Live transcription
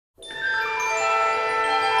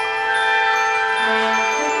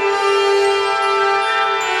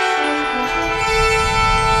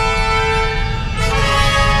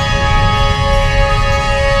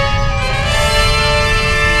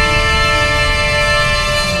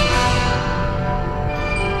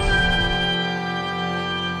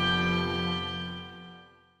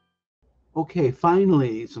Okay,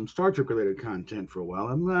 finally, some Star Trek related content for a while.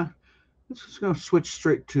 Just going to switch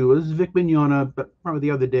straight to this is Vic Mignogna, but probably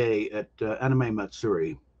the other day at Anime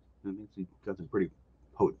Matsuri. I think he got some pretty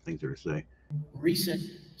potent things there to say. Recent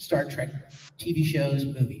Star Trek TV shows,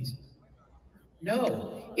 movies.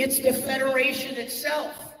 No, it's the Federation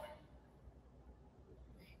itself.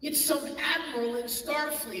 It's some admiral in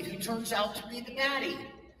Starfleet who turns out to be the baddie.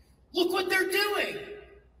 Look what they're doing.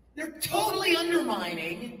 They're totally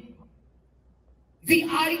undermining the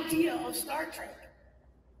idea of Star Trek,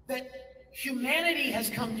 that humanity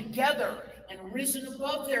has come together and risen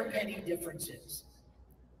above their petty differences.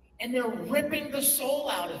 And they're ripping the soul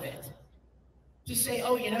out of it to say,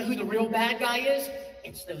 oh, you know who the real bad guy is?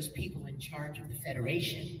 It's those people in charge of the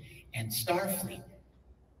Federation and Starfleet.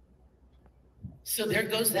 So there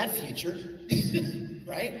goes that future,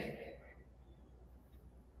 right?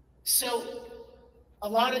 So a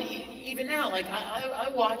lot of, even now, like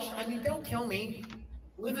I watch, I mean, don't kill me.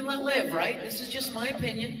 Live and let live, right? This is just my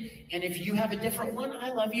opinion. And if you have a different one,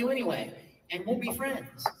 I love you anyway. And we'll be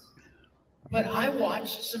friends. But I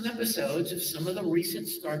watched some episodes of some of the recent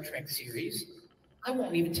Star Trek series. I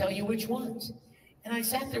won't even tell you which ones. And I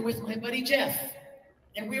sat there with my buddy Jeff.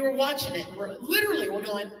 And we were watching it. And we're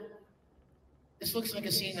going, this looks like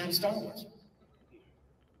a scene out of Star Wars.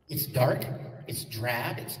 It's dark. It's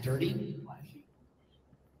drab. It's dirty.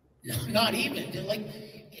 No, not even. Like,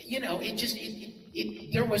 you know, it just...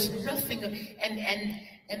 there was nothing,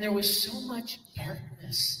 and there was so much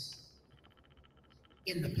darkness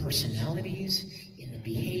in the personalities, in the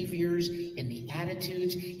behaviors, in the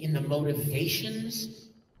attitudes, in the motivations.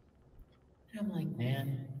 And I'm like,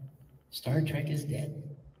 man, Star Trek is dead.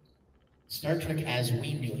 Star Trek as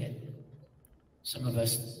we knew it. Some of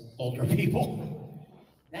us older people,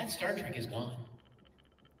 that Star Trek is gone.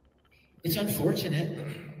 It's unfortunate,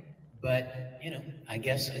 but, you know, I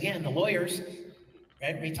guess, again, the lawyers,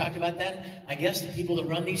 right? We talked about that. I guess the people that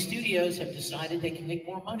run these studios have decided they can make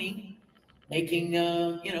more money making,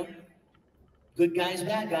 you know, good guys,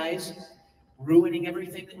 bad guys, ruining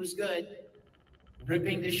everything that was good,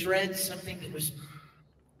 ripping to shreds something that was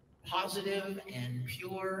positive and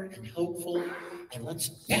pure and hopeful, and let's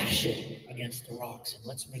bash it against the rocks and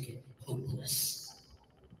let's make it hopeless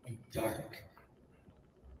and dark.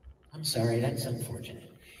 I'm sorry, that's unfortunate.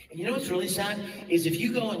 And you know what's really sad is if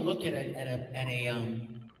you go and look at a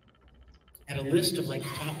list of like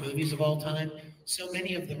top movies of all time, so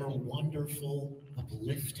many of them are wonderful,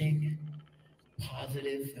 uplifting,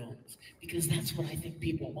 positive films, because that's what I think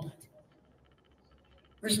people want.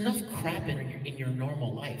 There's enough crap in your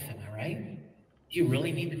normal life, am I right? Do you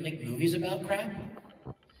really need to make movies about crap?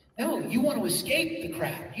 No, you want to escape the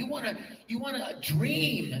crap. You want to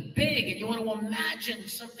dream big, and you want to imagine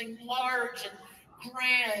something large and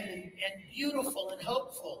grand and beautiful and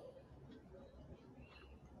hopeful.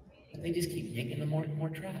 But they just keep making them more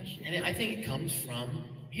trash. And I think it comes from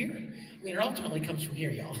here. I mean, it ultimately comes from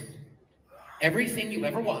here, y'all. Everything you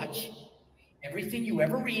ever watch, everything you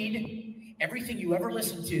ever read, everything you ever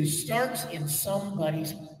listen to starts in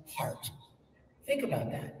somebody's heart. Think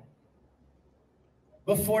about that.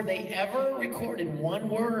 Before they ever recorded one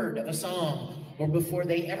word of a song, or before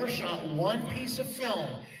they ever shot one piece of film,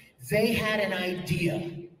 they had an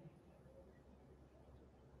idea.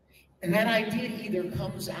 And that idea either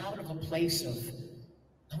comes out of a place of,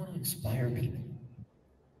 I want to inspire people.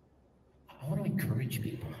 I want to encourage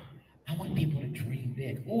people. I want people to dream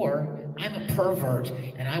big. Or I'm a pervert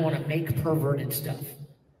and I want to make perverted stuff.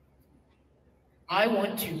 I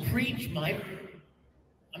want to preach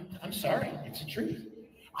I'm sorry, it's the truth.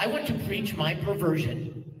 I want to preach my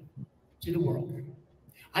perversion to the world.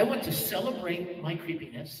 I want to celebrate my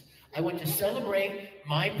creepiness. I want to celebrate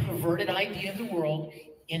my perverted idea of the world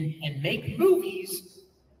and make movies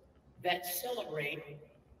that celebrate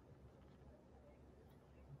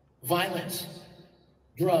violence,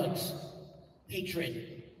 drugs,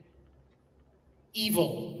 hatred,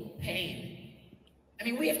 evil, pain. I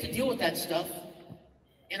mean, we have to deal with that stuff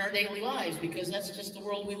in our daily lives because that's just the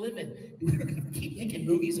world we live in. We're going to keep making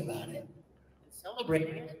movies about it,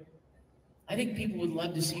 celebrating it. I think people would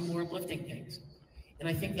love to see more uplifting things. And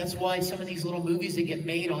I think that's why some of these little movies that get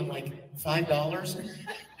made on like $5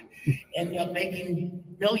 end up making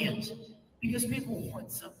millions. Because people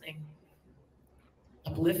want something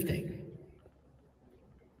uplifting.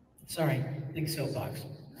 Sorry, big soapbox.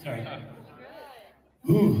 Sorry.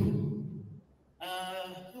 Who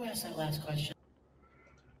asked that last question?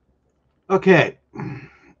 Okay,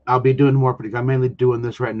 I'll be doing more, but I'm mainly doing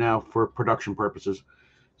this right now for production purposes,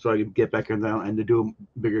 so I can get back in there and to do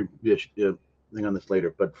bigger thing on this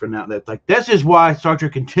later. But for now, that's like this is why Star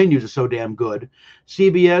Trek Continues is so damn good.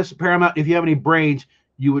 CBS, Paramount, if you have any brains,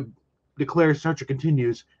 you would declare Star Trek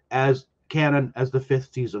Continues as canon as the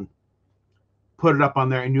 5th season. Put it up on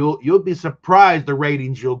there, and you'll be surprised the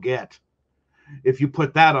ratings you'll get if you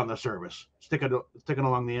put that on the service. Sticking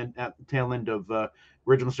along the tail end of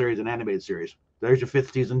original series and animated series. There's your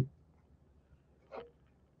 5th season.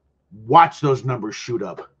 Watch those numbers shoot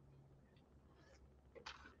up.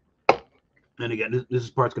 And again, this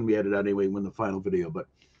part's going to be edited out anyway when the final video. But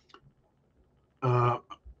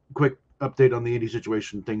quick update on the indie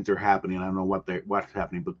situation. Things are happening. I don't know what's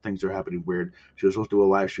happening, but things are happening weird. She was supposed to do a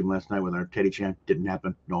live stream last night with our Teddy Chan. Didn't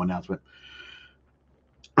happen. No announcement.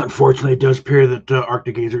 Unfortunately, it does appear that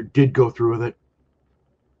Arctic Gazer did go through with it.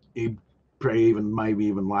 He maybe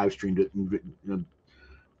even live streamed it and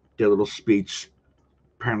did a little speech,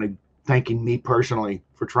 apparently thanking me personally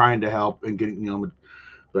for trying to help and getting,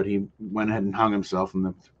 but he went ahead and hung himself, and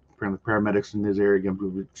the paramedics in his area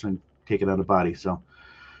taken out of body. So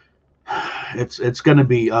it's going to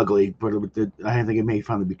be ugly, but I think it may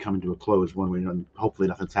finally be coming to a close one way. And hopefully,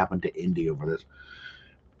 nothing's happened to Indy over this.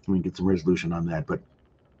 We can get some resolution on that, but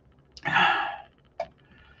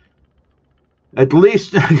at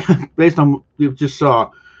least based on what you just saw,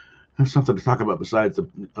 there's something to talk about besides the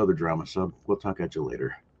other drama. So we'll talk at you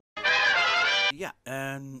later. Yeah,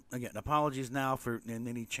 and again, apologies now for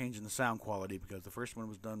any change in the sound quality, because the first one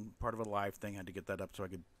was done part of a live thing. I had to get that up so I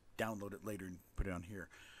could download it later and put it on here.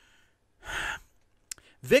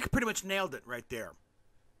 Vic pretty much nailed it right there.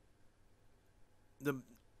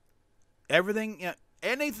 Anything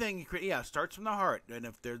you create, starts from the heart, and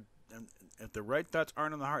if the right thoughts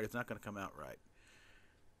aren't in the heart, it's not going to come out right.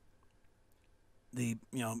 The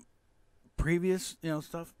previous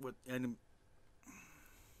stuff with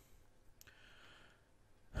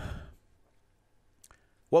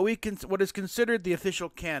what is considered the official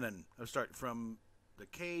canon of start from the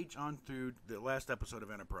Cage on through the last episode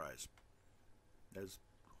of Enterprise. As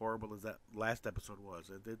horrible as that last episode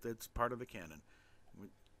was, it's part of the canon.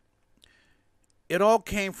 It all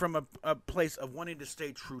came from a place of wanting to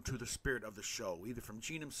stay true to the spirit of the show, either from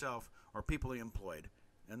Gene himself or people he employed.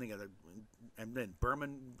 And then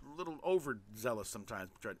Berman, a little overzealous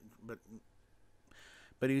sometimes,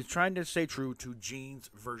 but he was trying to stay true to Gene's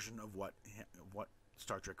version of what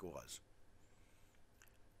Star Trek was.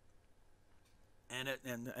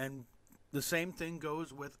 And the same thing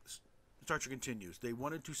goes with Star Trek Continues. They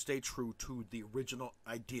wanted to stay true to the original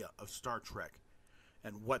idea of Star Trek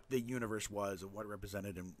and what the universe was and what it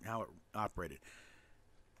represented and how it operated.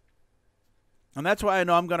 And that's why I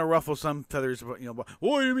know I'm going to ruffle some feathers about,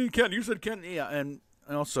 oh, you mean Ken? You said Ken. Yeah, and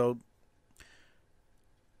also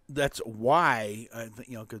that's why,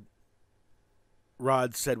 because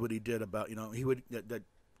Rod said what he did about, he would, that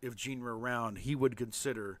if Gene were around, he would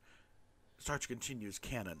consider Star Trek Continues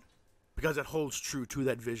canon, because it holds true to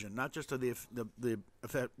that vision, not just to the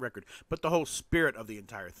record, but the whole spirit of the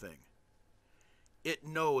entire thing. It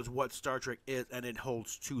knows what Star Trek is, and it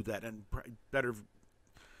holds to that, and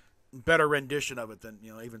better rendition of it than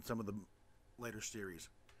even some of the later series.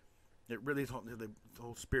 It really is the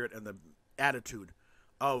whole spirit and the attitude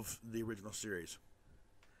of the original series,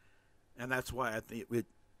 and that's why I think it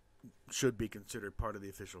should be considered part of the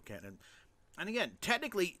official canon. And again,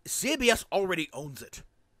 technically, CBS already owns it.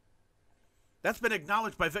 That's been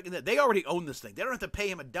acknowledged by Vic. They already own this thing. They don't have to pay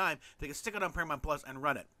him a dime. They can stick it on Paramount Plus and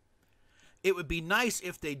run it. It would be nice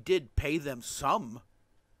if they did pay them some,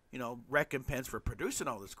 recompense for producing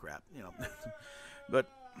all this crap, but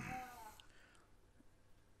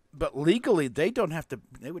legally they wouldn't have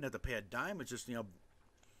to pay a dime. It's just,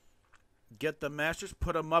 get the masters,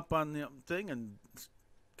 put them up on the thing, and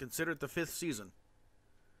consider it the 5th season.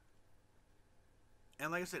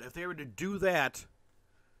 And like I said, if they were to do that,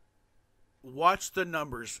 watch the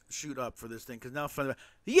numbers shoot up for this thing, because now,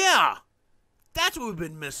 that's what we've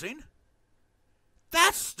been missing.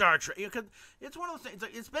 That's Star Trek. Cause it's one of those things.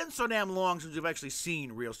 It's been so damn long since we've actually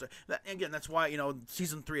seen real Star Trek. Again, that's why,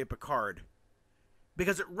 season 3 of Picard.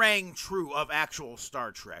 Because it rang true of actual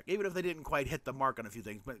Star Trek. Even if they didn't quite hit the mark on a few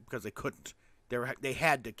things, but because they couldn't. They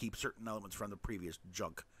had to keep certain elements from the previous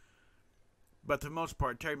junk. But for the most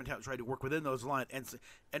part, Terry Matalas tried to work within those lines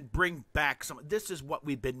and bring back some. This is what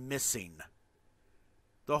we've been missing.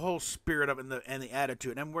 The whole spirit of it and the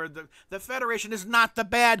attitude. And where the Federation is not the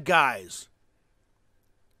bad guys.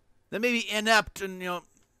 They may be inept and,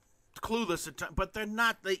 clueless at times, but they're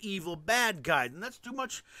not the evil bad guys. And that's too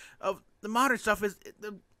much of the modern stuff. Is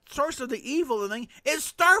the source of the evil thing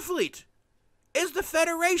is Starfleet, is the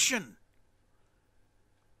Federation.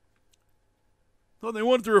 Oh, they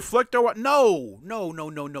wanted to reflect our... No.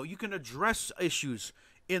 You can address issues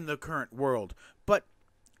in the current world. But,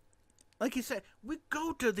 like you said, we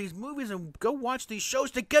go to these movies and go watch these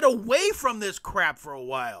shows to get away from this crap for a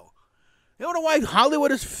while. You know why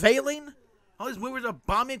Hollywood is failing? All these movies are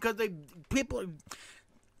bombing because they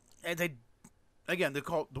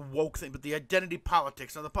call it the woke thing, but the identity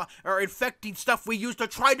politics and are infecting stuff we use to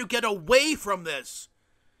try to get away from this.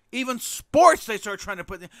 Even sports, they start trying to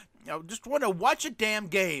put, just want to watch a damn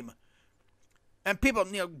game. And people,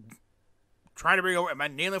 trying to bring over, am I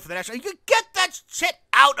kneeling for the national? You get that shit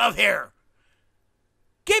out of here.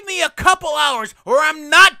 Give me a couple hours or I'm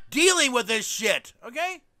not dealing with this shit,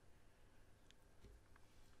 okay?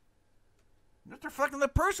 Just reflecting the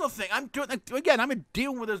personal thing. I'm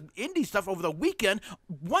dealing with this indie stuff over the weekend.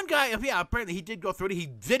 One guy, apparently he did go through it.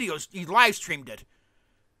 He live streamed it.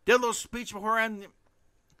 Did a little speech beforehand,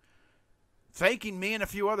 thanking me and a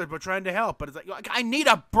few others, but trying to help. But it's like, I need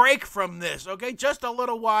a break from this, okay? Just a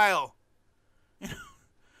little while.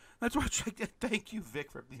 That's what I thank you,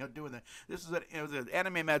 Vic, for doing that. This is an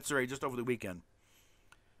anime Matsuri just over the weekend.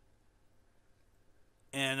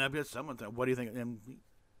 And I've got someone saying, what do you think? And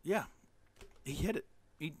yeah. He hit it.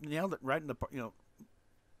 He nailed it right in the,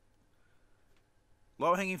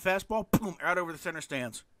 low-hanging fastball, boom, out over the center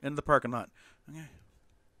stands, into the parking lot. Okay.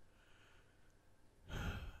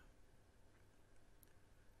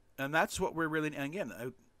 And that's what we're really, and again,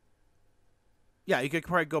 you could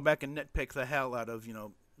probably go back and nitpick the hell out of,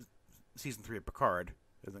 season 3 of Picard.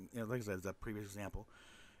 Like I said, that previous example.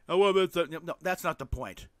 Oh, well, no, that's not the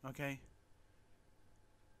point, okay?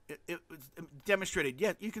 It demonstrated,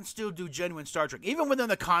 you can still do genuine Star Trek. Even within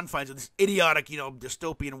the confines of this idiotic,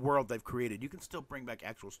 dystopian world they've created, you can still bring back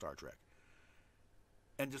actual Star Trek.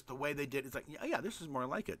 And just the way they did, it's like, this is more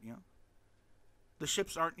like it, The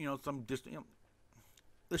ships aren't,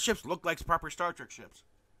 the ships look like proper Star Trek ships.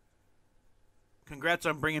 Congrats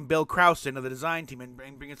on bringing Bill Krause into the design team and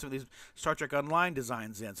bringing some of these Star Trek Online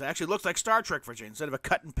designs in. So it actually looks like Star Trek for a change. Instead of a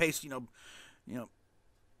cut and paste,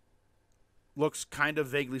 looks kind of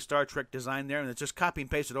vaguely Star Trek design there, and it's just copy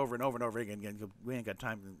and paste it over and over and over again. We ain't got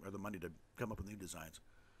time or the money to come up with new designs.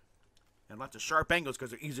 And lots of sharp angles because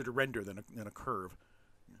they're easier to render than a curve.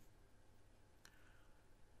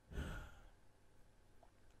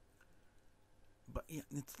 But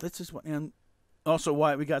this is what, and also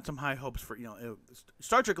why we got some high hopes for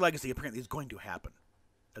Star Trek Legacy. Apparently, is going to happen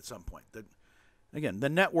at some point. Again, the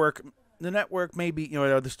network may be,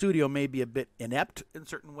 the studio may be a bit inept in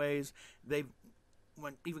certain ways.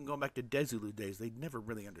 Even going back to Desilu days, they never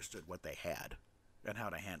really understood what they had and how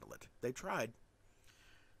to handle it. They tried.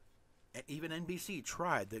 And even NBC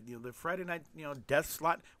tried. The Friday night, death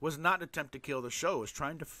slot was not an attempt to kill the show. It was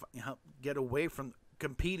trying to get away from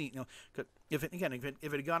competing. If it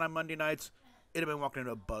had gone on Monday nights, it'd have been walking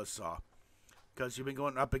into a buzzsaw. Because you've been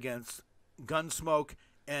going up against Gunsmoke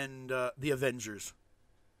and the Avengers.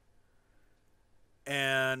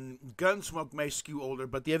 And Gunsmoke may skew older,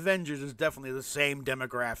 but the Avengers is definitely the same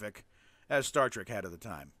demographic as Star Trek had at the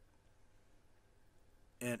time.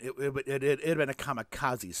 And it had been a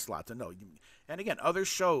kamikaze slot. So no, and again, other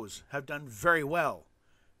shows have done very well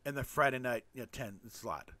in the Friday night 10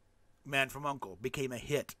 slot. Man from U.N.C.L.E. became a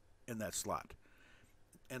hit in that slot.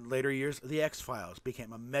 In later years, The X-Files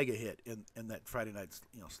became a mega hit in that Friday night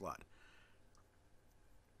slot.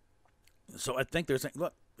 So I think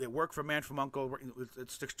look, it worked for Man from U.N.C.L.E.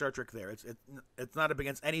 It sticks Star Trek there. It's not up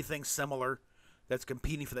against anything similar that's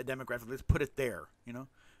competing for that demographic. Let's put it there,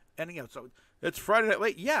 And so it's Friday night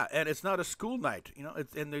late, and it's not a school night,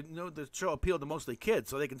 the show appealed to mostly kids,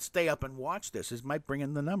 so they can stay up and watch this. This might bring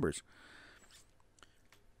in the numbers.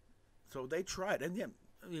 So they tried, and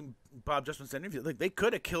Bob Justman said in an interview, they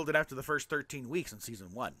could have killed it after the first 13 weeks in season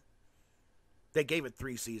 1. They gave it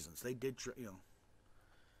 3 seasons. They did,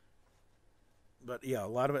 But a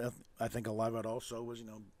lot of it, I think a lot of it also was,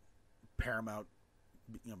 Paramount,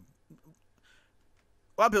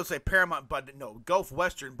 a lot of people say Paramount, but no, Gulf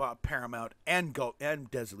Western bought Paramount and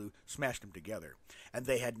Desilu, smashed them together, and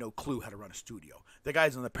they had no clue how to run a studio. The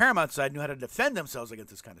guys on the Paramount side knew how to defend themselves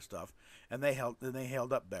against this kind of stuff, and they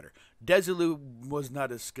held up better. Desilu was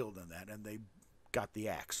not as skilled in that, and they got the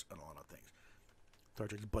axe on a lot of things. Star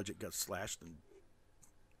Trek's budget got slashed, and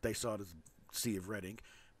they saw it as a sea of red ink,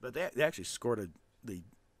 but they actually scored the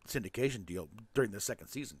syndication deal during the second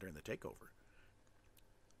season, during the takeover.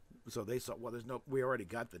 So they thought, we already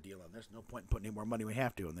got the deal on this. No point in putting any more money. We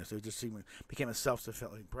have to on this. It just became a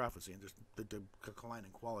self-fulfilling prophecy, and just the decline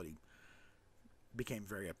in quality became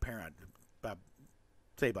very apparent about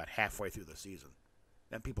halfway through the season.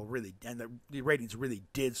 And the ratings really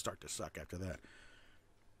did start to suck after that.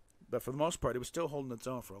 But for the most part, it was still holding its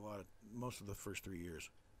own for most of the first 3 years.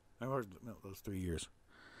 Those 3 years.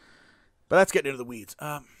 But that's getting into the weeds.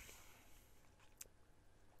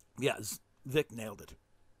 Yeah, Vic nailed it.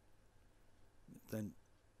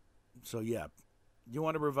 So yeah, you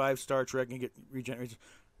want to revive Star Trek and get regeneration?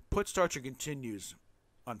 Put Star Trek Continues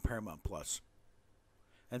on Paramount Plus,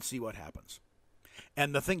 and see what happens.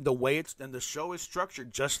 And the way the show is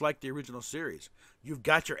structured, just like the original series, you've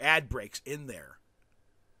got your ad breaks in there.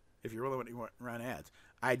 If you really want to run ads,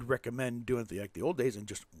 I'd recommend doing it like the old days and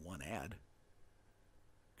just one ad.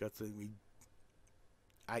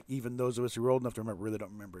 Even those of us who are old enough to remember really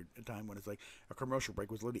don't remember a time when it's like a commercial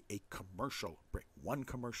break was literally a commercial break, one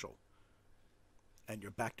commercial, and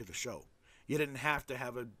you're back to the show. You didn't have to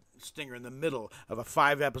have a stinger in the middle of a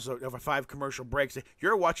 5 commercial break. Say,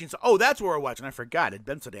 you're watching. That's what we're watching. I forgot. It'd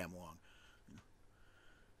been so damn long.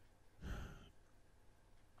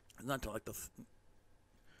 Not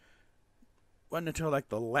until like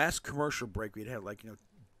the last commercial break we'd have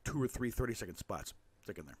 2 or 3 30-second spots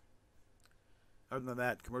sticking there. Other than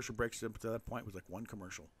that, commercial breaks up to that point was like one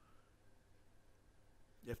commercial.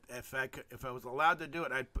 If I was allowed to do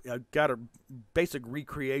it, I got a basic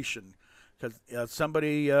recreation because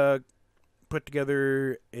somebody put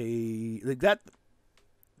together the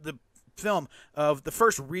film of the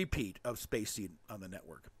first repeat of Space Seed on the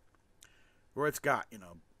network, where it's got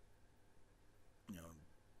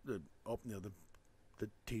the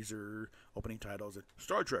teaser opening titles at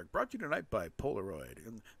Star Trek brought to you tonight by Polaroid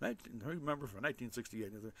and remember from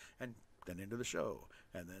 1968 and then into the show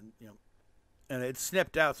and then and it's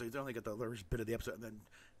snipped out so you only get the first bit of the episode and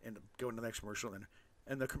then go into the next commercial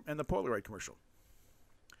and the Polaroid commercial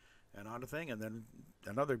and on the thing and then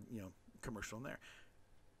another commercial in there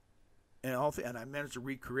and I managed to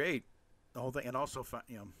recreate the whole thing and also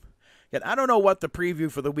yet I don't know what the preview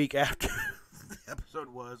for the week after the episode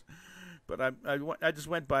was. But I just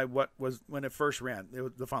went by what was when it first ran.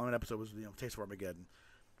 The following episode was Taste of Armageddon.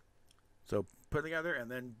 So put it together and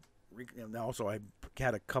then also I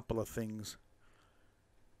had a couple of things.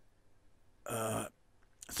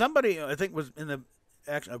 Somebody I think was in the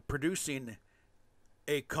action of producing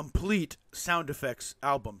a complete sound effects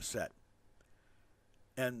album set,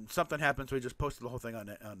 and something happened, so he just posted the whole thing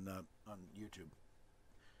on YouTube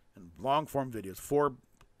and long form videos, 4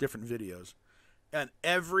 different videos. And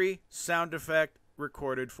every sound effect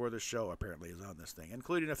recorded for the show apparently is on this thing,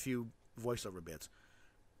 including a few voiceover bits.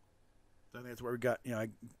 I think that's where we got,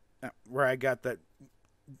 where I got that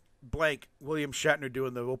blank William Shatner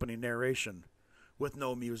doing the opening narration with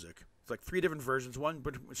no music. It's like 3 different versions, one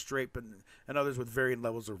straight, and others with varying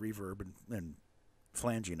levels of reverb and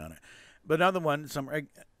flanging on it. But another one,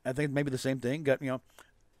 I think maybe the same thing. Got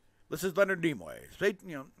this is Leonard Nimoy.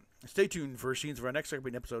 Stay tuned for scenes of our next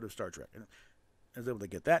episode of Star Trek. And I was able to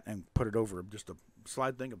get that and put it over just a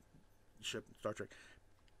slide thing of ship Star Trek,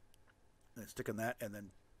 and stick in that, and then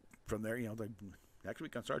from there, the next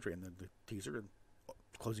week on Star Trek, and then the teaser and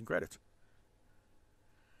closing credits,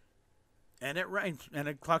 and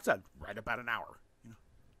it clocks out right about an hour,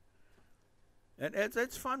 and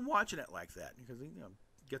it's fun watching it like that because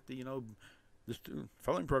get the this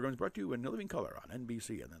following program is brought to you in living color on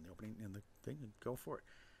NBC, and then the opening and the thing, and go for it.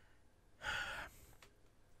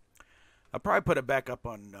 I'll probably put it back up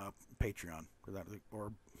on Patreon,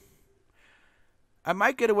 or I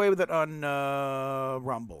might get away with it on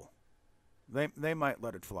Rumble. They might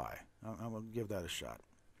let it fly. I will give that a shot.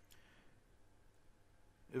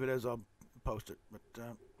 If it is, I'll post it. But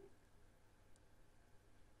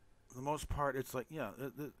for the most part, it's like,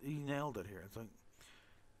 he nailed it here. It's like,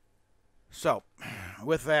 so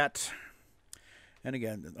with that, and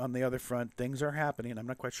again on the other front, things are happening. I'm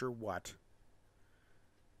not quite sure what.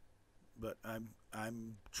 But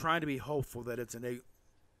I'm trying to be hopeful that it's in a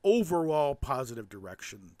overall positive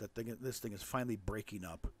direction, that this thing is finally breaking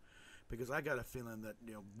up, because I got a feeling that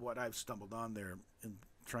what I've stumbled on there in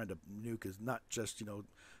trying to nuke is not just a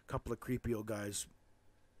couple of creepy old guys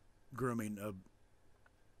grooming a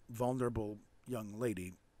vulnerable young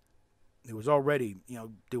lady who was already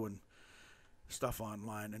doing stuff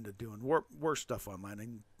online and doing worse stuff online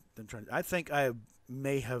and then trying. I think I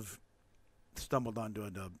may have stumbled onto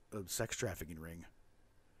a sex trafficking ring.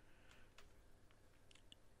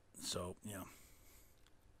 So,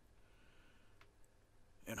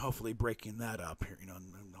 and hopefully breaking that up here, and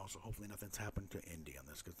also hopefully nothing's happened to Indy on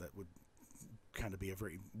this, because that would kind of be a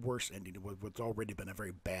very worse ending to what's already been a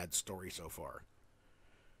very bad story so far.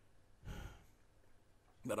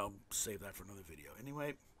 But I'll save that for another video.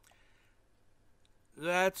 Anyway,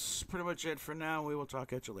 that's pretty much it for now. We will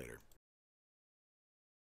talk at you later.